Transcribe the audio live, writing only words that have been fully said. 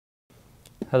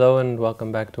Hello and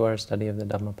welcome back to our study of the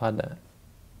Dhammapada.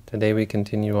 Today we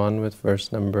continue on with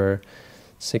verse number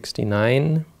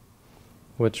 69,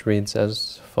 which reads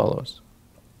as follows.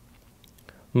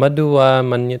 Madhuvā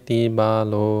maññati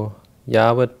bālo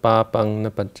yāvat pāpaṃ na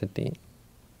paccati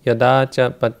yadā ca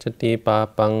paccati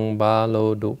pāpaṃ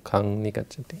bālo dukkhaṃ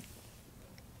nigacchati.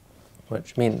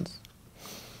 Which means,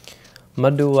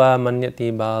 madhuvā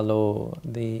maññati bālo,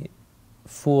 the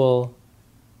fool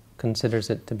considers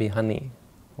it to be honey,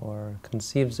 or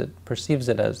perceives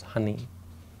it as honey.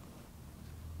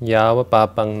 Yāva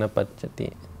pāpaṃ na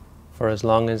paccati, for as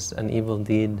long as an evil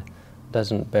deed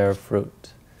doesn't bear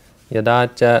fruit.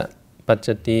 Yadā ca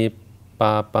paccati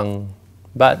pāpaṃ,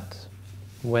 but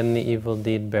when the evil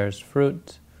deed bears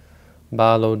fruit,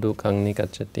 bālo dukkhaṃ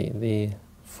nigacchati, the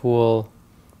fool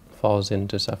falls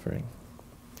into suffering.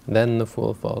 Then the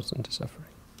fool falls into suffering.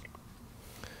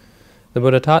 The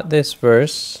Buddha taught this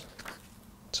verse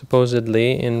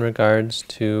supposedly in regards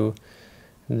to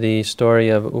the story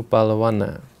of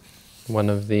Upalawana, one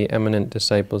of the eminent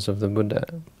disciples of the Buddha.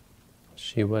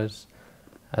 She was,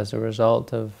 as a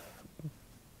result of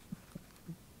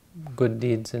good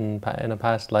deeds in a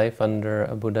past life under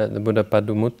a Buddha, the Buddha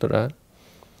Padumuttara,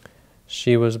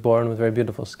 she was born with very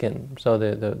beautiful skin. So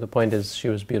the point is, she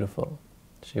was beautiful.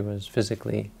 She was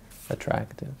physically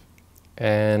attractive.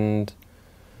 And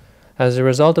as a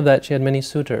result of that, she had many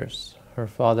suitors. Her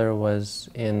father was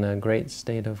in a great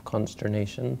state of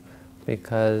consternation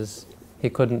because he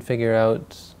couldn't figure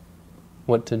out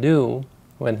what to do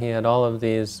when he had all of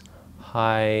these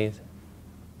high-class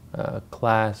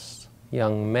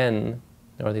young men,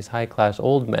 or these high-class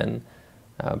old men,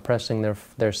 pressing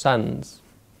their sons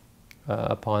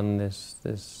upon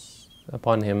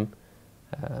him,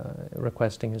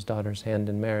 requesting his daughter's hand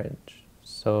in marriage.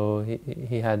 So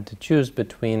he had to choose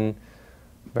between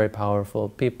very powerful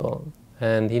people.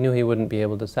 And he knew he wouldn't be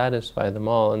able to satisfy them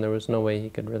all, and there was no way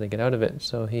he could really get out of it.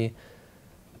 So he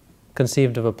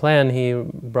conceived of a plan. He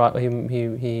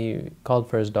called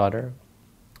for his daughter,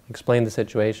 explained the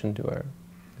situation to her,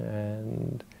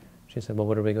 and she said, "Well,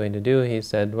 what are we going to do?" He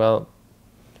said, "Well,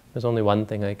 there's only one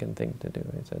thing I can think to do."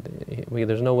 He said,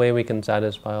 "There's no way we can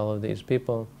satisfy all of these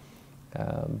people,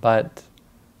 but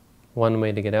one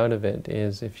way to get out of it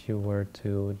is if you were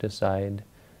to decide,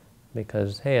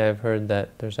 because, hey, I've heard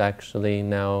that there's actually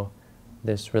now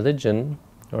this religion,"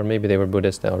 or maybe they were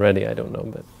Buddhist already, I don't know,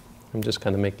 but I'm just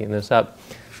kind of making this up,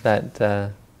 that,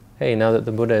 hey, now that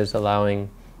the Buddha is allowing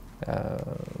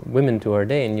women to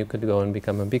ordain, you could go and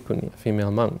become a bhikkhuni, a female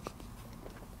monk.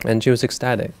 And she was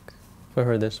ecstatic. For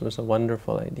her, this was a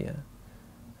wonderful idea.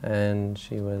 And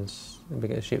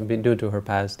due to her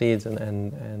past deeds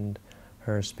and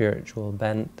her spiritual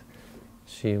bent,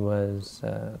 she was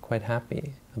quite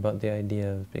happy about the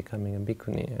idea of becoming a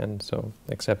bhikkhuni, and so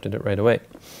accepted it right away.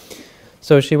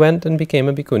 So she went and became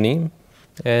a bhikkhuni,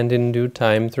 and in due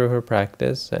time, through her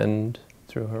practice and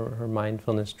through her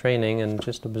mindfulness training and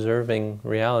just observing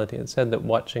reality, it said that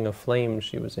watching a flame,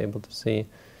 she was able to see,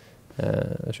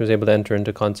 she was able to enter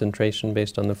into concentration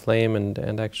based on the flame, and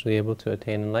actually able to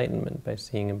attain enlightenment by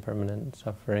seeing impermanent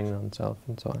suffering on self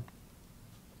and so on.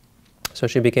 So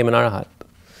she became an arahat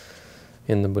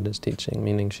in the Buddha's teaching,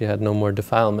 meaning she had no more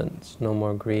defilements, no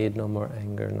more greed, no more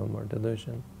anger, no more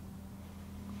delusion.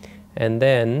 And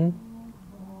then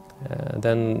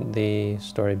the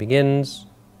story begins,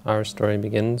 our story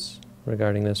begins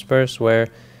regarding this verse, where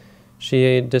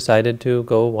she decided to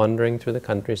go wandering through the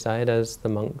countryside as the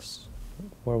monks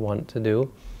were wont to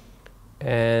do.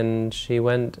 And she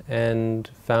went and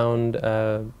found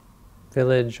a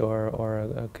village or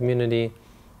a community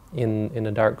in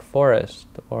a dark forest,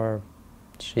 or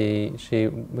she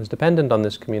was dependent on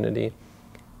this community,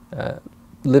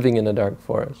 living in a dark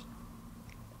forest.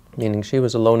 Meaning she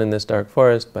was alone in this dark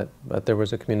forest, but there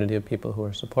was a community of people who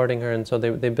were supporting her, and so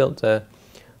they built a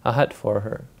hut for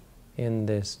her in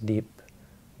this deep,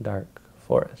 dark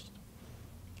forest.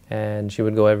 And she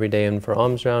would go every day in for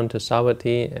alms round to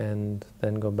Sawati, and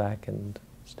then go back and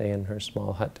stay in her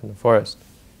small hut in the forest.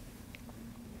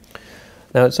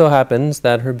 Now it so happens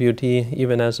that her beauty,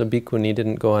 even as a bhikkhuni,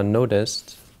 didn't go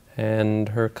unnoticed, and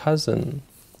her cousin,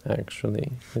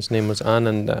 actually, his name was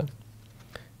Ananda,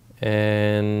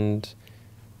 and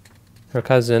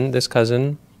this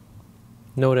cousin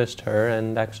noticed her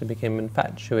and actually became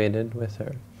infatuated with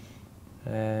her,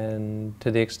 and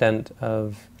to the extent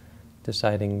of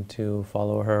deciding to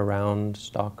follow her around,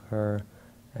 stalk her,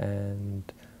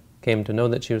 and came to know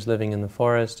that she was living in the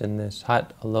forest in this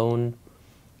hut alone.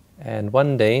 And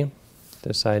one day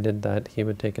decided that he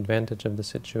would take advantage of the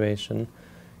situation.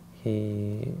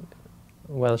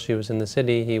 While she was in the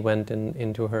city, he went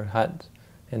into her hut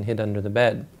and hid under the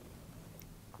bed.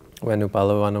 When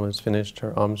Upalavana was finished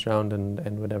her alms round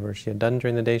and whatever she had done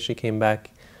during the day, she came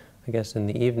back, I guess, in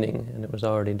the evening, and it was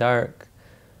already dark,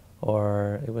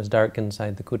 or it was dark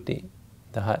inside the kuti,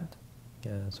 the hut.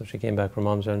 So she came back from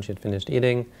alms round, she had finished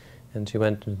eating, and she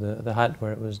went to the hut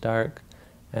where it was dark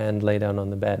and lay down on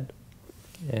the bed.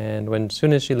 And as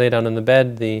soon as she lay down on the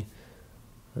bed,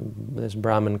 this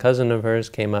Brahmin cousin of hers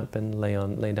came up and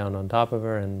lay down on top of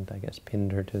her and I guess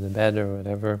pinned her to the bed or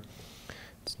whatever.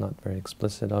 It's not very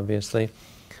explicit, obviously.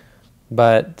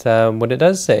 But what it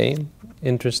does say,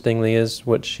 interestingly, is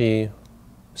what she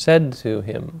said to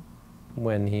him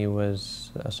when he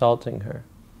was assaulting her.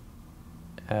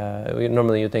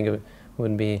 Normally you think it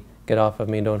would be, get off of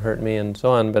me, don't hurt me, and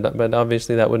so on, but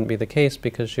obviously that wouldn't be the case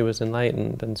because she was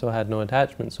enlightened and so had no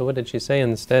attachment. So what did she say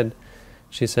instead?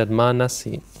 She said,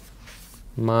 manasi,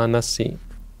 manasi.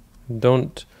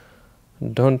 Don't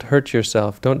hurt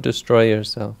yourself, don't destroy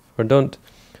yourself, or don't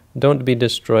be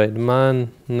destroyed.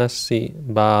 Manasi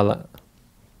bāla.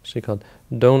 She called,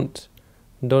 don't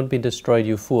be destroyed,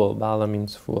 you fool. Bāla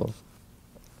means fool.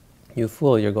 You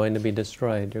fool, you're going to be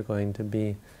destroyed, you're going to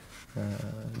be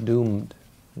doomed.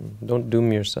 Don't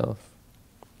doom yourself.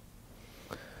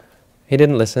 He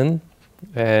didn't listen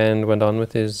and went on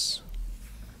with his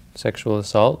sexual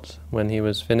assault. When he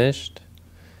was finished,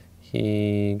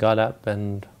 he got up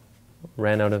and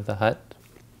ran out of the hut.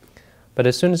 But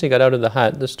as soon as he got out of the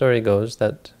hut, the story goes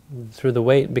that due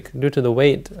to the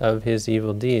weight of his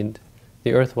evil deed,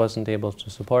 the earth wasn't able to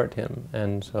support him.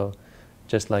 And so,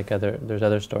 just like there's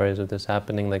other stories of this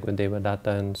happening, like with Devadatta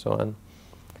and so on,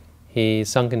 he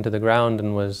sunk into the ground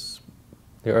and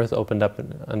the earth opened up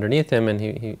underneath him, and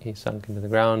he sunk into the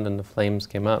ground, and the flames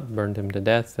came up, burned him to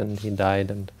death, and he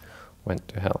died and went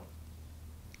to hell.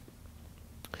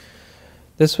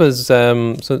 This was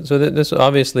this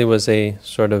obviously was a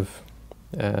sort of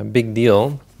big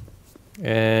deal,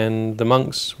 and the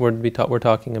monks were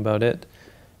talking about it,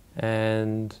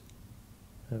 and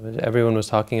everyone was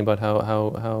talking about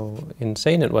how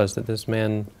insane it was that this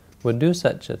man would do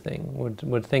such a thing,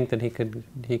 would think that he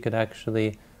could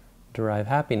actually derive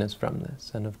happiness from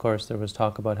this. And of course there was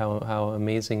talk about how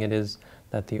amazing it is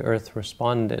that the earth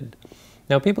responded.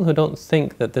 Now people who don't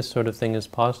think that this sort of thing is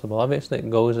possible, obviously it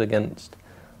goes against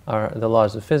the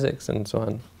laws of physics and so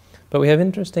on. But we have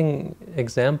interesting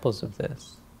examples of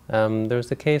this. There was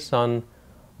the case on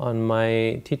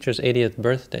my teacher's 80th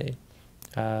birthday.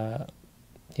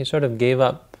 He sort of gave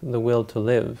up the will to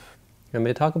live. And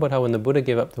they talk about how when the Buddha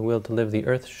gave up the will to live, the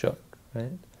earth shook,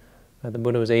 right? The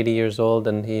Buddha was 80 years old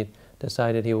and he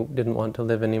decided he didn't want to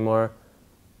live anymore.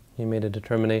 He made a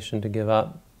determination to give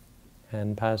up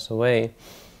and pass away.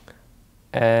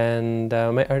 And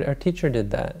our teacher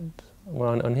did that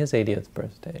on his 80th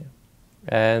birthday.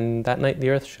 And that night the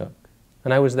earth shook.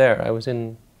 And I was there. I was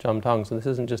in Jamtong, so this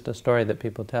isn't just a story that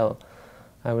people tell.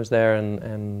 I was there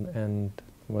and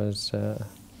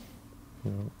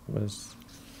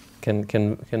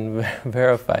can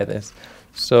verify this.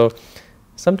 So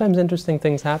sometimes interesting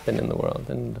things happen in the world,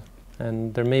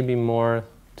 and there may be more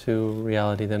to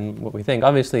reality than what we think.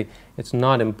 Obviously, it's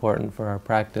not important for our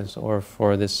practice or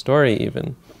for this story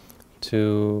even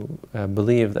to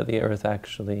believe that the earth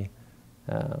actually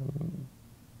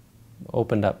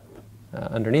opened up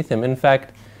underneath him. In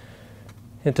fact,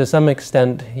 to some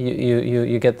extent,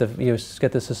 you get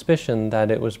the suspicion that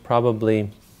it was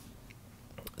probably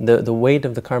the weight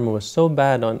of the karma was so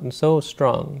bad, so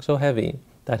strong, so heavy,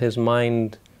 that his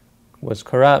mind was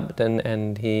corrupt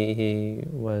and he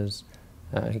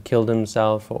killed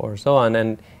himself or so on,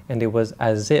 and it was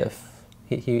as if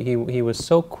he was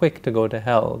so quick to go to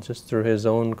hell just through his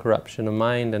own corruption of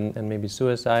mind and maybe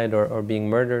suicide or being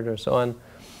murdered or so on,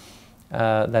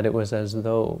 that it was as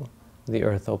though the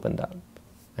earth opened up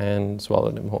and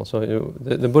swallowed him whole. So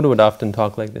the Buddha would often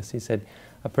talk like this. He said,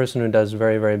 a person who does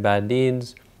very, very bad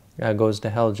deeds goes to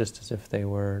hell just as if they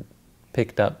were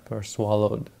picked up or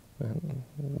swallowed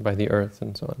by the earth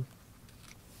and so on.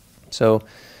 So,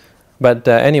 but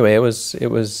anyway, it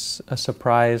was a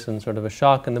surprise and sort of a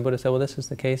shock, and the Buddha said, well, this is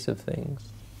the case of things.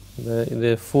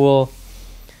 The fool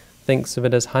thinks of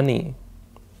it as honey,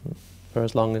 for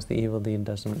as long as the evil deed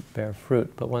doesn't bear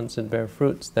fruit. But once it bears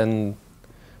fruits, then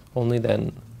only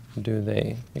then do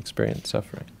they experience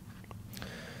suffering.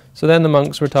 So then the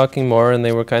monks were talking more, and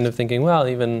they were kind of thinking, well,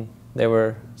 even they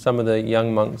were, some of the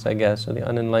young monks, I guess, or the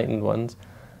unenlightened ones,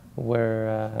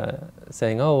 were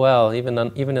saying, oh, well, even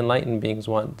enlightened beings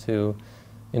want to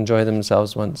enjoy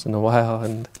themselves once in a while,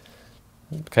 and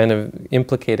kind of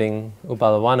implicating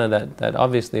Upalavana that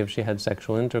obviously if she had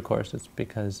sexual intercourse, it's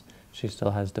because she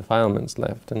still has defilements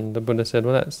left. And the Buddha said,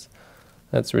 well,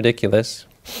 that's ridiculous.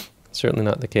 certainly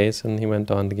not the case, and he went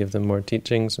on to give them more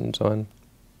teachings and so on.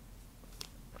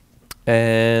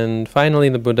 And finally,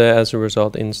 the Buddha, as a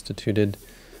result, instituted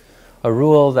a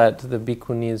rule that the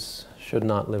bhikkhunis should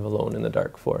not live alone in the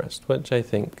dark forest, which I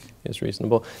think is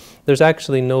reasonable. There's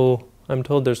actually no, I'm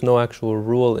told there's no actual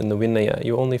rule in the Vinaya.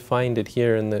 You only find it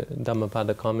here in the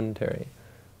Dhammapada commentary,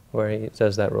 where he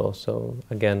says that rule. So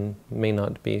again, may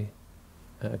not be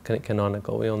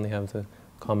canonical. We only have the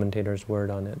commentator's word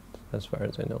on it, as far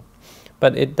as I know.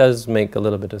 But it does make a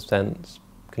little bit of sense,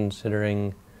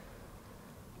 considering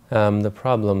the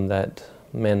problem that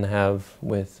men have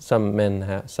with, some men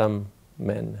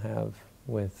have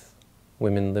with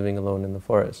women living alone in the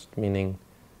forest, meaning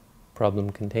problem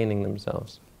containing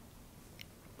themselves.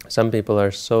 Some people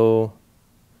are so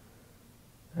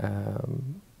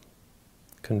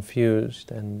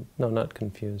confused, and no, not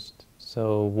confused,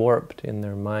 so warped in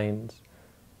their minds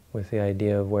with the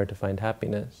idea of where to find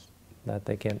happiness, that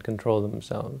they can't control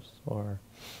themselves, or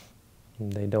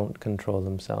they don't control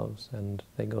themselves, and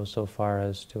they go so far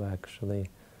as to actually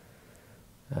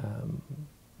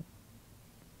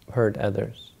hurt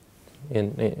others.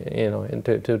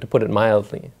 To put it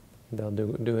mildly, they'll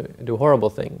do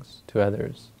horrible things to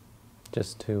others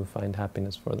just to find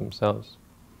happiness for themselves.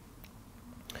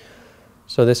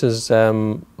 So this is,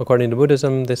 according to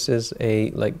Buddhism, this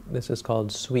is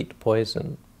called sweet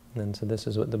poison, and so this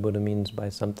is what the Buddha means by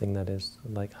something that is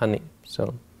like honey.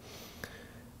 So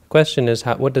the question is,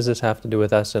 what does this have to do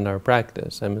with us and our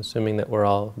practice? I'm assuming that we're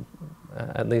all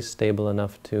at least stable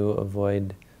enough to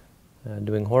avoid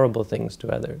doing horrible things to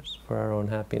others for our own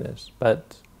happiness,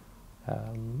 but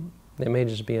it may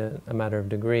just be a matter of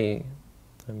degree.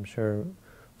 I'm sure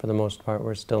for the most part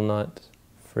we're still not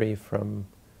free from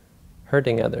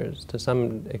hurting others to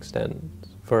some extent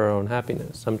for our own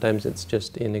happiness. Sometimes it's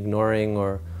just in ignoring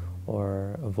or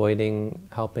avoiding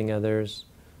helping others.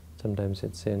 Sometimes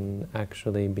it's in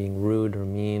actually being rude or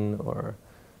mean or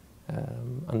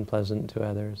unpleasant to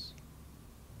others,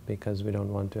 because we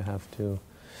don't want to have to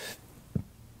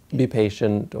be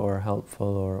patient or helpful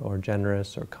or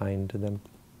generous or kind to them.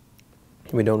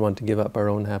 We don't want to give up our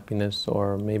own happiness,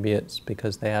 or maybe it's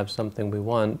because they have something we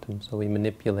want, and so we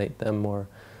manipulate them or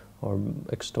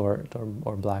extort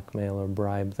or blackmail or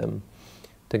bribe them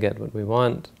to get what we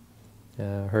want,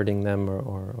 hurting them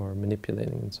or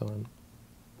manipulating and so on,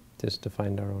 just to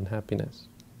find our own happiness.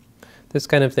 This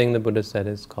kind of thing, the Buddha said,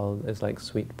 is like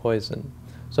sweet poison.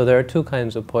 So there are two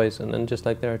kinds of poison, and just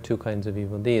like there are two kinds of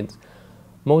evil deeds.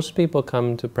 Most people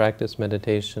come to practice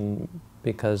meditation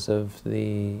because of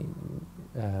the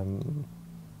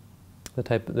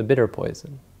bitter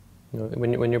poison. You know,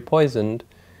 when you're poisoned,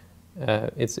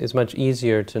 it's much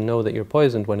easier to know that you're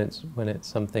poisoned when it's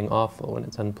something awful, when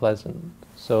it's unpleasant.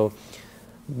 So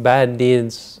bad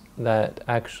deeds that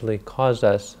actually cause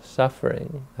us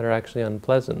suffering, that are actually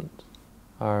unpleasant,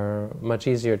 are much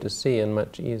easier to see and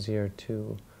much easier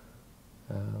to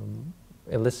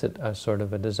elicit a sort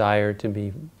of a desire to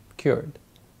be cured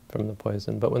from the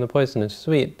poison. But when the poison is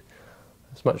sweet,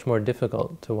 it's much more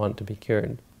difficult to want to be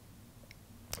cured.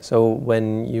 So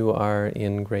when you are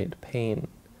in great pain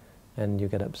and you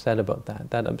get upset about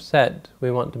that upset,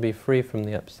 we want to be free from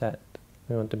the upset.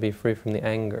 We want to be free from the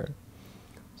anger.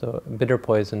 So bitter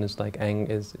poison is like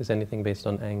is anything based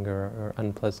on anger or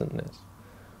unpleasantness.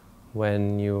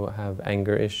 When you have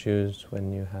anger issues,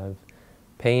 when you have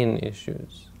pain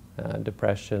issues,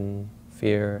 depression,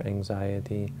 fear,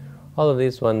 anxiety, all of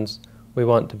these ones we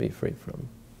want to be free from.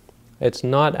 It's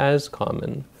not as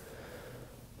common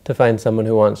to find someone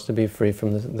who wants to be free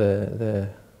from the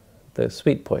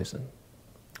sweet poison,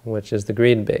 which is the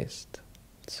greed-based.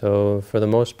 So for the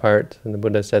most part, and the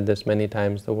Buddha said this many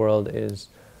times, the world is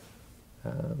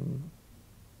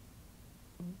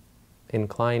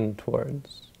inclined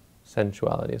towards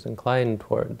sensuality, is inclined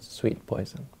towards sweet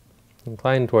poison,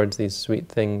 inclined towards these sweet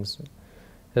things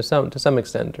to some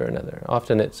extent or another.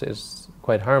 Often it's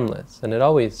quite harmless, and it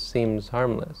always seems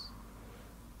harmless.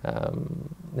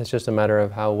 It's just a matter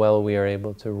of how well we are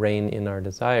able to rein in our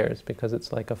desires, because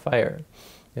it's like a fire.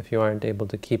 If you aren't able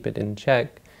to keep it in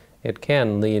check, it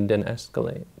can lead and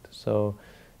escalate. So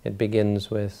it begins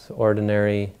with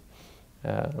ordinary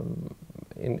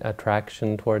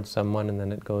attraction towards someone, and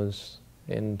then it goes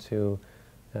into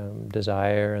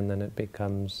desire, and then it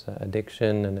becomes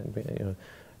addiction, and it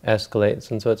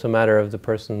escalates. And so it's a matter of the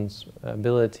person's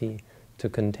ability to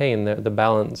contain the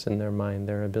balance in their mind,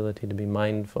 their ability to be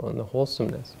mindful, and the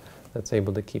wholesomeness that's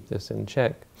able to keep this in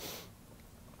check.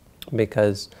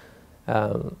 Because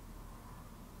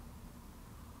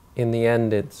in the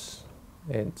end, it's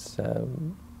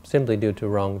simply due to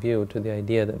wrong view, to the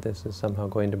idea that this is somehow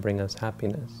going to bring us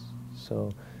happiness.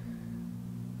 So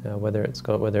whether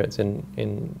it's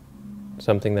in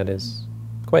something that is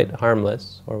quite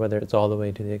harmless, or whether it's all the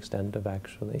way to the extent of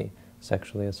actually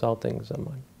sexually assaulting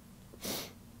someone.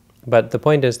 But the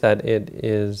point is that it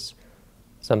is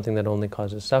something that only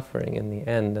causes suffering in the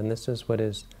end, and this is what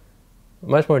is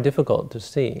much more difficult to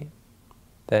see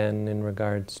than in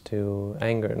regards to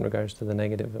anger, in regards to the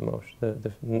negative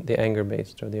emotion, the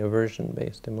anger-based or the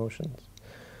aversion-based emotions.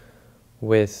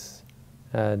 With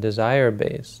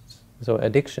desire-based, so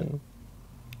addiction,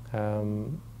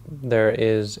 there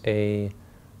is a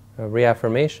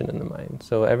reaffirmation in the mind.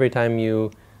 So every time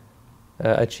you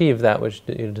achieve that which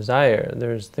you desire,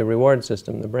 there's the reward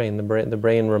system, the brain. The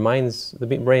brain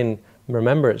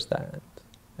remembers that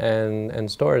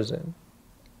and stores it.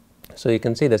 So you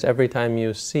can see this every time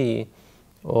you see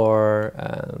or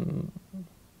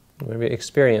maybe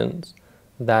experience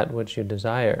that which you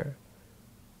desire.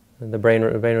 And the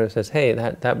brain says, "Hey,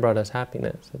 that brought us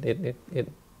happiness."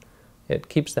 It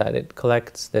keeps that. It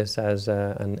collects this as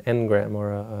an engram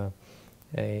or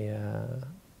a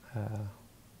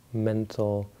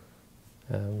mental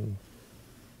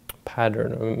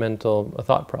pattern or a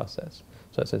thought process.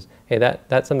 So it says, "Hey,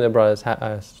 that's something that brought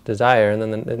us desire," and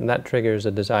then that triggers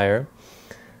a desire,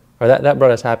 or that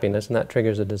brought us happiness, and that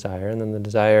triggers a desire, and then the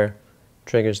desire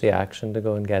triggers the action to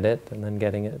go and get it, and then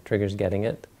getting it triggers getting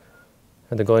it,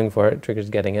 and the going for it triggers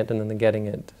getting it, and then the getting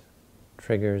it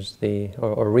triggers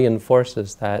or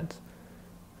reinforces that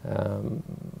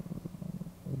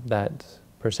that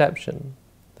perception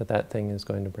that thing is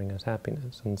going to bring us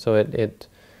happiness. And so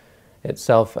it's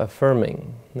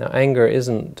self-affirming. Now anger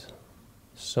isn't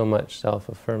so much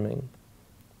self-affirming,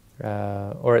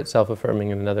 or it's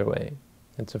self-affirming in another way.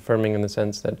 It's affirming in the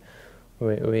sense that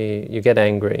you get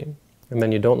angry, and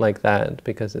then you don't like that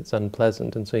because it's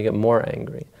unpleasant, and so you get more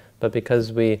angry. But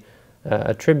because we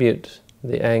attribute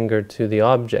the anger to the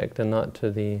object and not to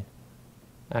the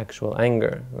actual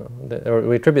anger, or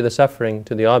we attribute the suffering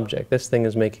to the object. This thing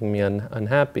is making me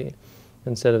unhappy,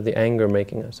 instead of the anger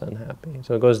making us unhappy.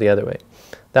 So it goes the other way.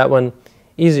 That one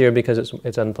easier because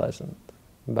it's unpleasant,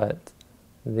 but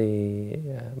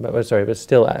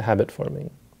still habit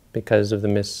forming because of the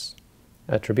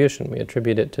misattribution. We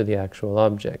attribute it to the actual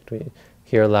object. We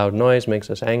hear a loud noise, makes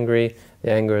us angry.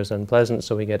 The anger is unpleasant,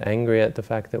 so we get angry at the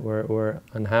fact that we're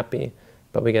unhappy.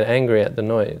 But we get angry at the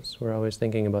noise. We're always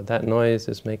thinking about that noise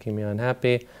is making me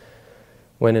unhappy,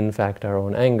 when in fact our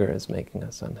own anger is making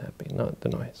us unhappy, not the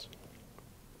noise.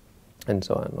 And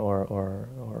so on,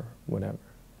 or whatever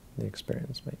the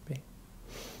experience might be.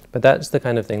 But that's the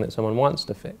kind of thing that someone wants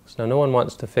to fix. Now, no one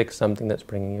wants to fix something that's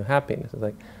bringing you happiness. It's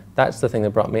like, that's the thing that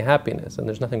brought me happiness, and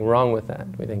there's nothing wrong with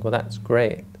that. We think, well, that's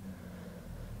great.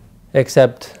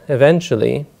 Except,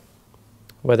 eventually,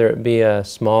 whether it be a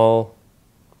small,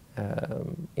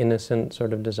 innocent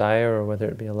sort of desire, or whether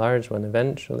it be a large one,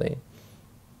 eventually,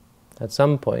 at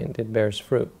some point, it bears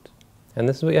fruit. And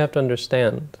this is what you have to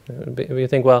understand. You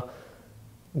think, well,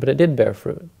 but it did bear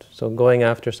fruit. So going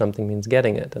after something means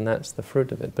getting it, and that's the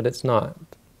fruit of it. But it's not.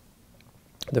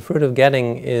 The fruit of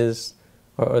getting is,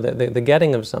 or the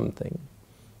getting of something,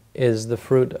 is the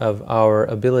fruit of our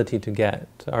ability to get,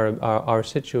 our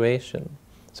situation.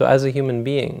 So as a human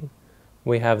being,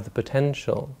 we have the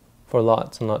potential for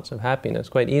lots and lots of happiness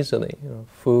quite easily.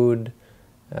 Food,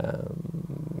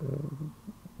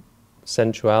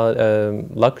 sensuality,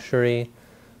 luxury.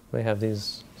 We have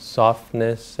these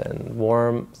softness and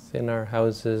warmth in our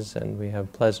houses, and we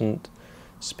have pleasant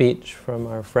speech from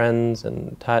our friends,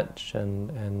 and touch,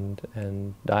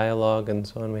 and dialogue, and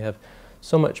so on. We have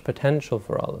so much potential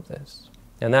for all of this.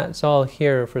 And that's all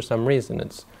here for some reason.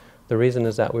 The reason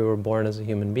is that we were born as a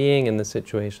human being in the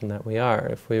situation that we are.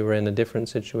 If we were in a different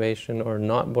situation or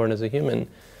not born as a human,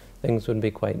 things would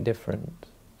be quite different.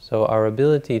 So our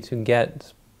ability to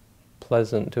get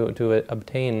pleasant, to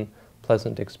obtain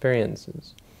pleasant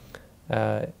experiences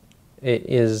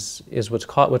is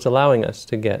what's allowing us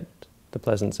to get the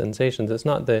pleasant sensations. It's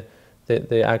not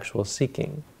the actual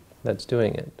seeking that's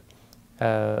doing it.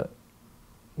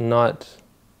 Not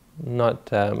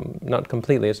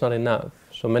completely. It's not enough.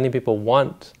 So many people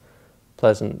want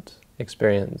pleasant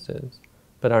experiences,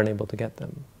 but aren't able to get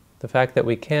them. The fact that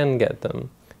we can get them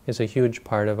is a huge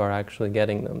part of our actually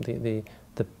getting them, the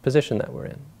position that we're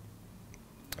in.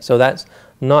 So that's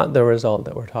not the result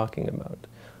that we're talking about,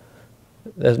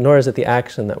 nor is it the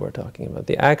action that we're talking about.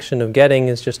 The action of getting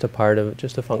is just a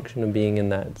function of being in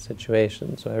that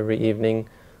situation. So every evening,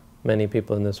 many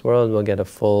people in this world will get a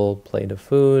full plate of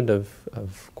food,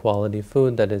 of quality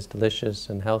food that is delicious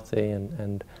and healthy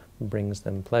and brings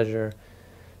them pleasure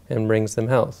and brings them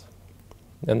health,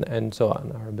 and so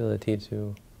on, our ability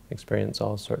to experience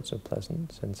all sorts of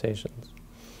pleasant sensations.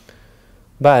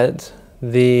 But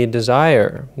the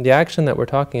desire, the action that we're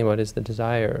talking about is the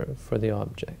desire for the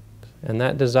object. And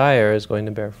that desire is going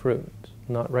to bear fruit.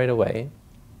 Not right away,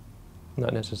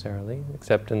 not necessarily,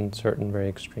 except in certain very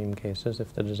extreme cases.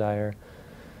 If the desire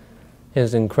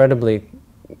is incredibly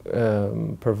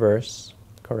perverse,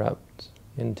 corrupt,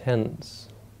 intense,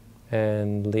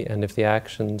 and if the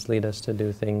actions lead us to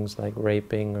do things like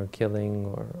raping or killing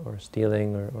or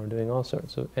stealing or doing all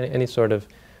sorts of, any sort of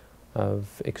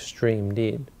extreme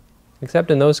deed.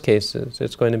 Except in those cases,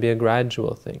 it's going to be a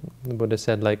gradual thing. The Buddha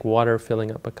said, like water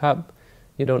filling up a cup,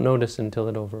 you don't notice until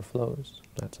it overflows.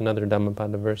 That's another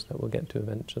Dhammapada verse that we'll get to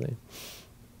eventually.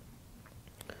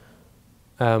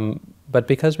 But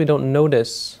because we don't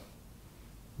notice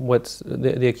what's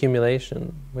the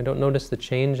accumulation, we don't notice the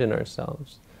change in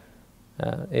ourselves,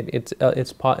 we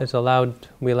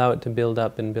allow it to build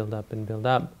up and build up and build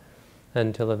up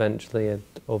until eventually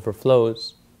it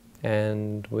overflows,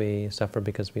 and we suffer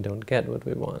because we don't get what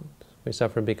we want. We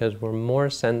suffer because we're more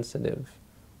sensitive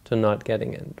to not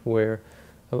getting it.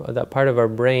 That part of our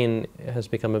brain has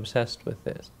become obsessed with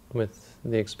this, with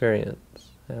the experience,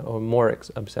 or more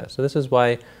obsessed. So this is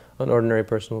why an ordinary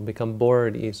person will become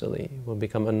bored easily, will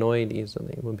become annoyed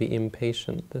easily, will be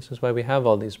impatient. This is why we have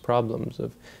all these problems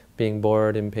of being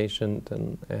bored, impatient,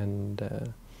 and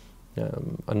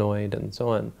annoyed, and so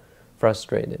on,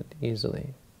 frustrated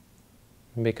easily.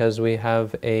 Because we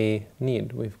have a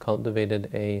need, we've cultivated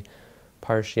a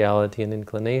partiality and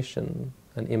inclination,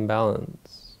 an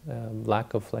imbalance,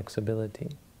 lack of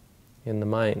flexibility in the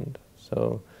mind.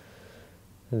 So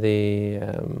the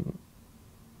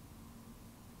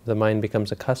mind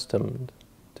becomes accustomed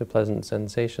to pleasant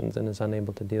sensations and is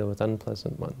unable to deal with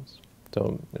unpleasant ones.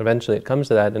 So eventually it comes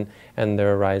to that, and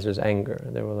there arises anger.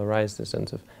 There will arise this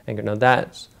sense of anger. Now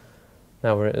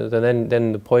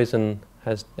then the poison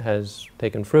has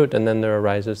taken fruit, and then there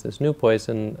arises this new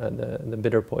poison, the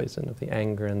bitter poison of the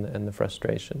anger and the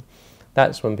frustration.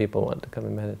 That's when people want to come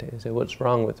and meditate. They say, "What's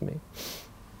wrong with me?"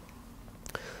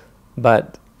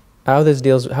 But how this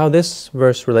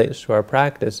verse relates to our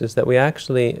practice is that we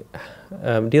actually,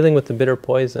 dealing with the bitter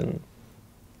poison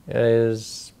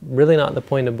is really not the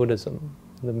point of Buddhism.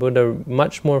 The Buddha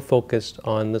much more focused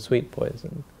on the sweet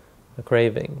poison, the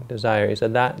craving, desire. He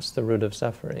said that's the root of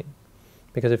suffering.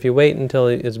 Because if you wait until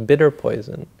it's bitter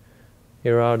poison,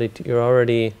 you're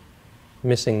already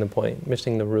missing the point,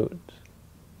 missing the root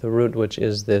which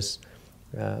is this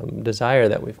desire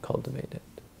that we've cultivated,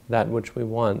 that which we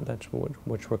want, that's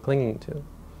which we're clinging to,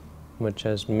 which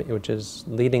is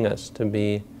leading us to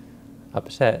be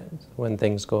upset when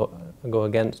things go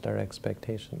against our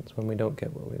expectations, when we don't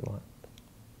get what we want.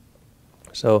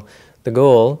 So the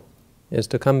goal is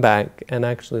to come back and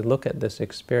actually look at this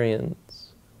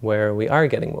experience where we are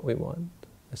getting what we want,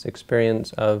 this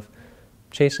experience of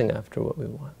chasing after what we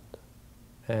want,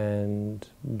 and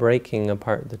breaking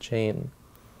apart the chain,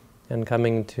 and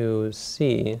coming to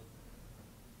see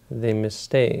the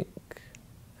mistake,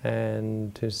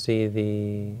 and to see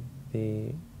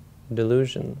the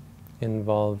delusion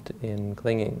involved in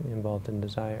clinging, involved in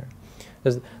desire.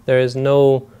 Because there is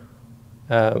no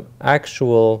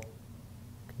actual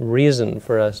reason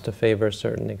for us to favor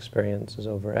certain experiences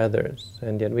over others,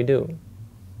 and yet we do.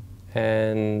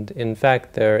 And in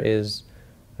fact, there is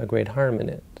a great harm in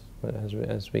it, as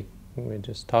we were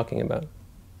just talking about.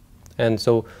 And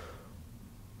so,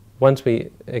 once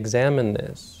we examine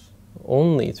this,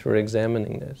 only through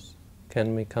examining this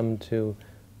can we come to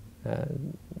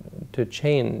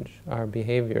change our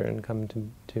behavior and come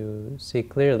to see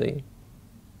clearly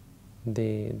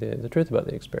the truth about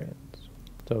the experience.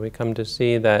 So we come to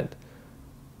see that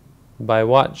by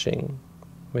watching,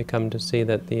 we come to see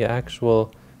that the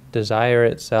actual desire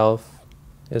itself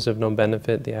is of no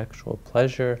benefit, the actual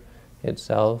pleasure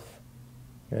itself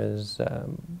is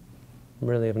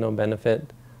really of no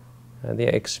benefit, the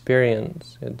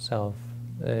experience itself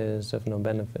is of no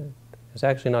benefit. It's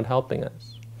actually not helping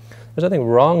us. There's nothing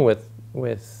wrong with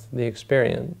the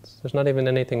experience. There's not even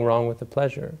anything wrong with the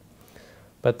pleasure.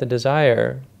 But the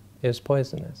desire is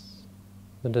poisonous.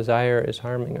 The desire is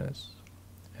harming us.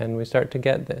 And we start to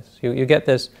get this. You get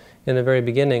this in the very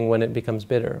beginning when it becomes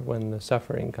bitter, when the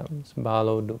suffering comes.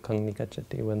 Bālo, dukkhaṃ,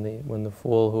 nigacchati, when the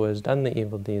fool who has done the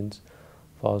evil deeds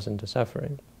falls into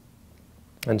suffering.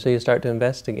 And so you start to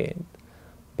investigate.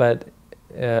 But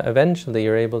eventually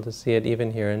you're able to see it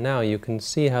even here and now. You can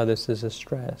see how this is a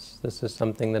stress. This is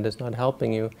something that is not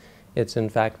helping you. It's in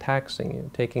fact taxing you,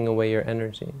 taking away your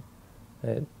energy.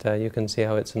 You can see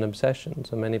how it's an obsession.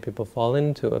 So many people fall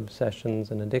into obsessions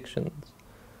and addictions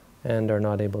and are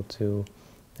not able to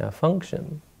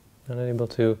function, not able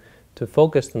to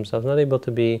focus themselves, not able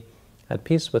to be at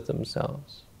peace with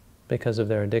themselves because of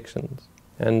their addictions.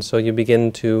 And so you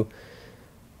begin to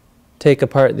take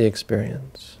apart the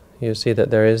experience. You see that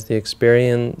there is the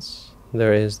experience,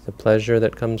 there is the pleasure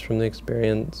that comes from the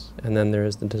experience, and then there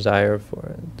is the desire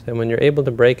for it. And when you're able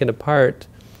to break it apart,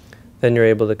 then you're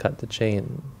able to cut the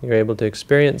chain. You're able to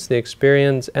experience the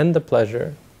experience and the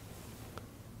pleasure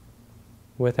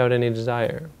without any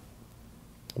desire.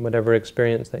 Whatever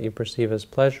experience that you perceive as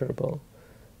pleasurable,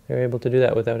 you're able to do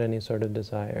that without any sort of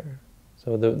desire.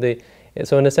 So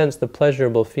so in a sense, the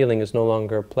pleasurable feeling is no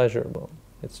longer pleasurable.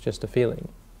 It's just a feeling.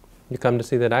 You come to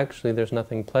see that actually there's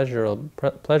nothing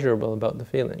pleasurable about the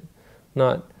feeling.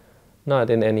 Not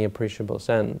in any appreciable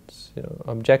sense.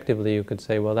 Objectively you could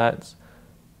say, well, that's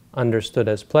understood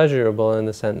as pleasurable in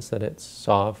the sense that it's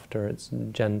soft, or it's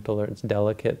gentle, or it's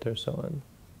delicate, or so on.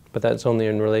 But that's only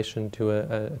in relation to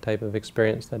a type of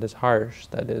experience that is harsh,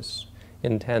 that is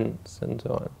intense, and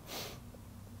so on.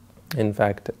 In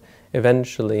fact,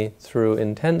 eventually, through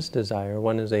intense desire,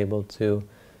 one is able to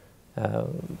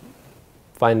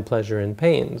find pleasure in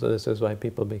pain. So this is why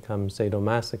people become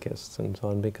sadomasochists and so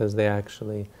on, because they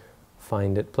actually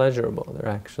find it pleasurable.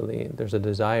 There's a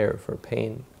desire for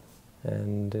pain.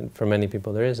 And for many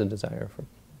people there is a desire for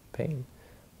pain.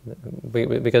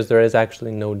 Because there is actually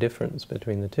no difference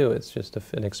between the two. It's just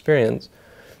an experience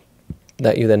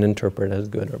that you then interpret as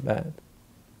good or bad.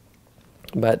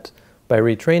 But by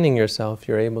retraining yourself,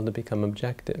 you're able to become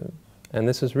objective. And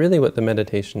this is really what the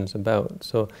meditation is about.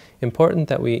 So important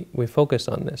that we focus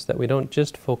on this, that we don't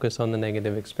just focus on the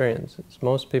negative experiences.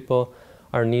 Most people,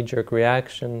 our knee-jerk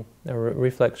reaction, our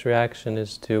reflex reaction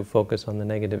is to focus on the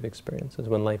negative experiences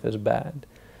when life is bad.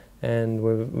 And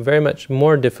we have a very much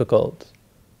more difficult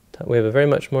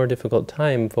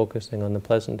time focusing on the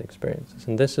pleasant experiences.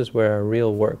 And this is where our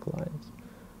real work lies.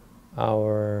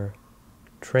 Our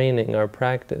training, our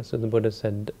practice, as the Buddha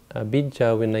said,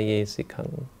 abhijja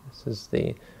vinayesikkhaṃ. This is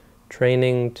the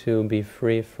training to be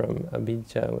free from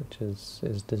abhijja, which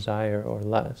is desire or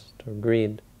lust or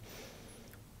greed.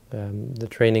 The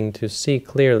training to see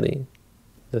clearly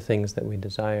the things that we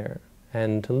desire,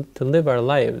 and to live our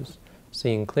lives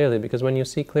seeing clearly, because when you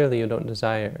see clearly you don't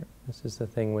desire. This is the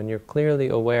thing, when you're clearly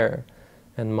aware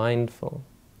and mindful,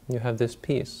 you have this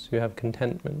peace, you have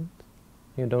contentment,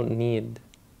 you don't need,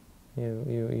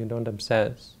 you don't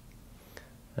obsess.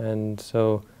 And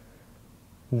so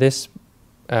this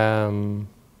teaching,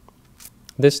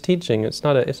 it's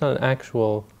not an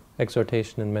actual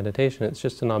exhortation and meditation, it's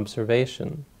just an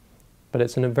observation. But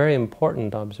it's a very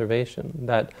important observation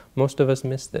that most of us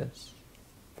miss this.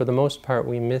 For the most part,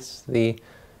 we miss the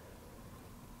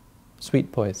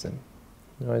sweet poison.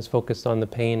 We're always focused on the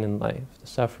pain in life, the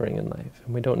suffering in life.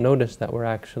 And we don't notice that we're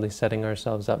actually setting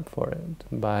ourselves up for it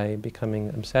by becoming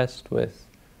obsessed with,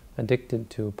 addicted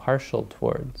to, partial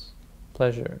towards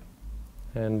pleasure.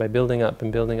 And by building up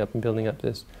and building up and building up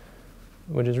this,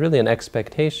 which is really an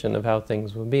expectation of how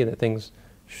things will be, that things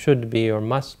should be or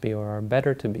must be or are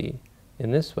better to be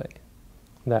in this way,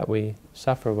 that we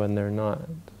suffer when they're not,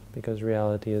 because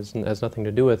reality has nothing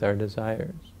to do with our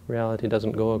desires. Reality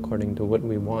doesn't go according to what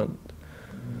we want.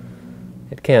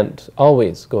 It can't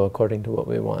always go according to what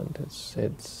we want. It's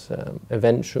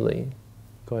eventually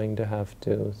going to have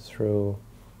to, through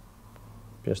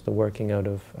just the working out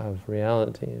of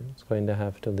reality, it's going to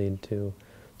have to lead to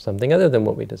something other than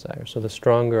what we desire. So the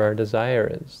stronger our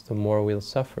desire is, the more we'll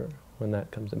suffer when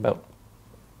that comes about.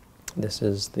 This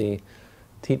is the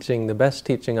teaching, the best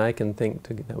teaching I can think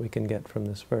that we can get from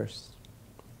this verse.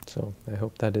 So I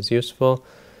hope that is useful.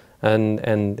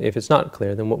 And if it's not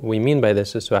clear, then what we mean by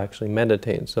this is to actually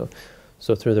meditate. So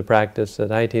through the practice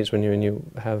that I teach, when you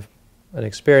have an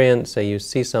experience, say you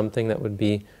see something that would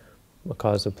be a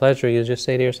cause of pleasure, you just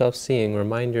say to yourself, seeing,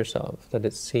 remind yourself that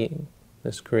it's seeing.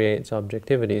 This creates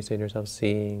objectivity. You say to yourself,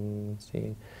 seeing,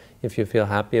 seeing. If you feel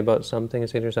happy about something, you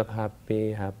say to yourself,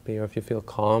 happy, happy. Or if you feel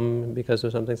calm because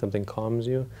of something, something calms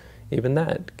you, even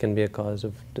that can be a cause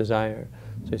of desire.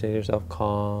 So you say to yourself,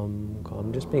 calm,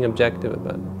 calm, just being objective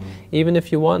about it. Even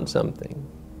if you want something,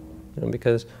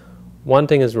 because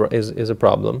wanting is a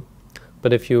problem,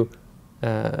 but if you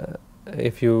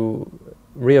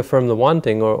reaffirm the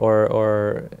wanting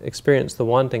or experience the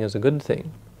wanting as a good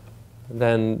thing,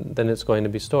 then it's going to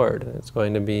be stored, it's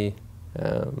going to be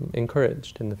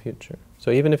encouraged in the future.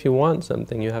 So even if you want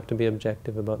something, you have to be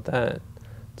objective about that.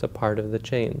 It's a part of the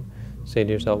chain. Say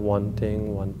to yourself,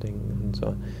 wanting, wanting, and so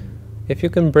on. If you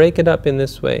can break it up in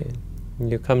this way,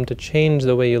 you come to change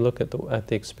the way you look at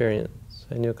the experience,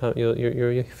 and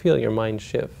you feel your mind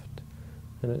shift,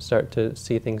 and you start to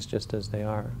see things just as they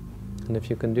are. And if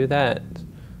you can do that,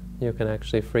 you can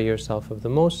actually free yourself of the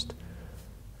most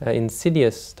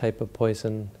insidious type of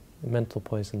poison, mental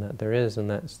poison that there is, and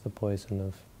that's the poison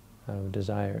of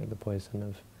desire, the poison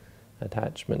of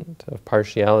attachment, of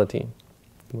partiality,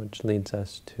 which leads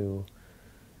us to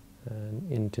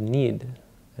into need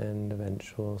and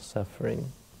eventual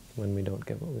suffering when we don't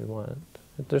get what we want.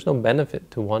 There's no benefit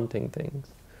to wanting things,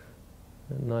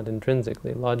 not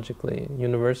intrinsically, logically,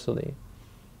 universally.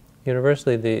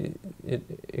 Universally, it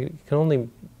can only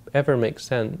ever make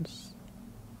sense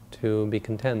to be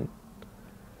content,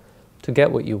 to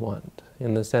get what you want,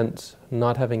 in the sense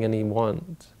not having any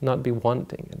want, not be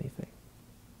wanting anything.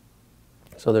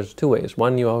 So there's two ways.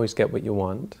 One, you always get what you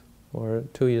want, or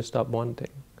two, you stop wanting.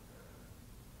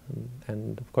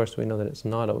 And of course we know that it's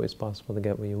not always possible to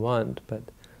get what you want, but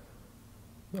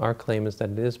our claim is that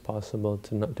it is possible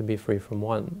to be free from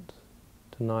want,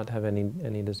 to not have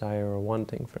any desire or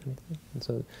wanting for anything. And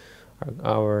so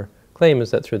our claim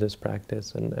is that through this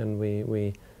practice, and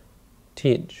we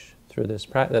teach through this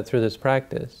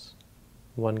practice,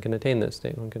 one can attain this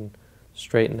state, one can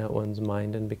straighten out one's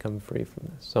mind and become free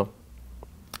from this. So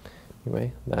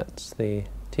anyway, that's the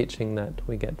teaching that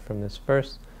we get from this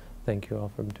verse. Thank you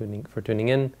all for tuning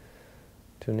in.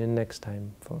 Tune in next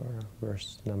time for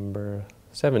verse number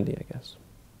 70, I guess.